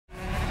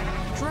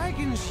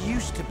Dragons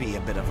used to be a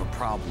bit of a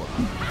problem,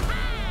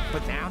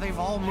 but now they've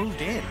all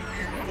moved in.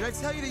 Did I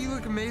tell you that you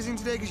look amazing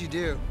today? Because you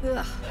do.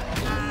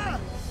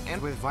 Ugh.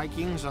 And with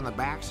Vikings on the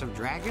backs of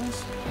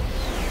dragons,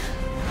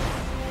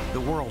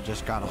 the world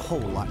just got a whole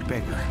lot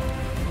bigger.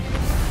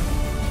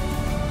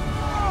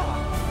 Oh,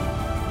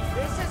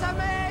 this is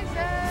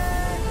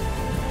amazing!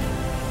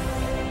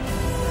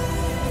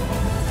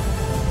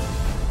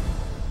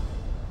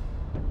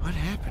 What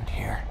happened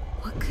here?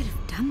 What could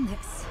have done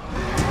this?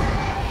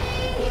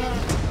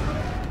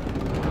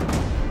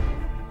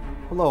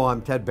 Hello,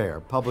 I'm Ted Baer,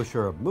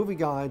 publisher of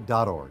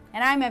Movieguide.org.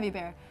 And I'm Evie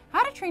Bear.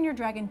 How to Train Your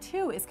Dragon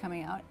 2 is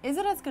coming out. Is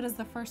it as good as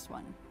the first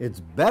one? It's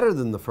better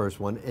than the first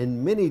one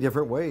in many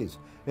different ways.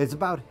 It's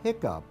about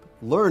Hiccup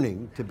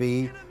learning to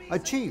be a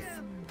chief.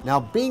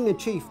 Now, being a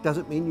chief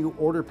doesn't mean you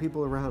order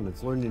people around.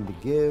 It's learning to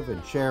give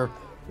and share.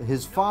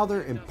 His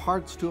father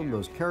imparts to him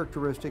those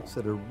characteristics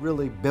that are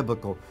really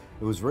biblical.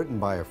 It was written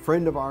by a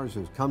friend of ours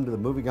who's come to the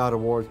Movie Guide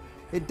Awards.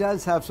 It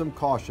does have some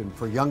caution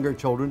for younger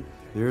children.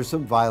 There's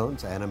some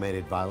violence,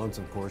 animated violence,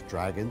 of course,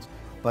 dragons.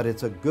 But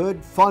it's a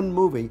good, fun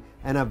movie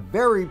and a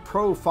very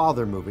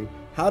pro-father movie,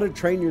 How to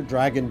Train Your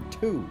Dragon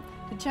 2.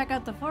 To check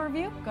out the full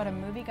review, go to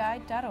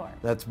movieguide.org.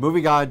 That's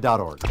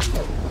movieguide.org.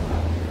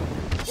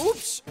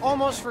 Oops,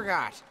 almost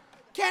forgot.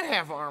 Can't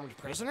have armed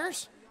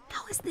prisoners.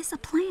 How is this a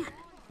plan?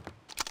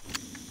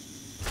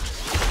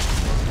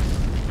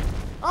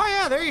 Oh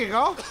yeah, there you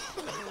go.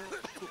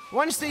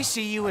 Once they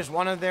see you as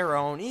one of their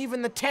own,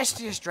 even the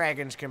testiest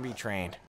dragons can be trained.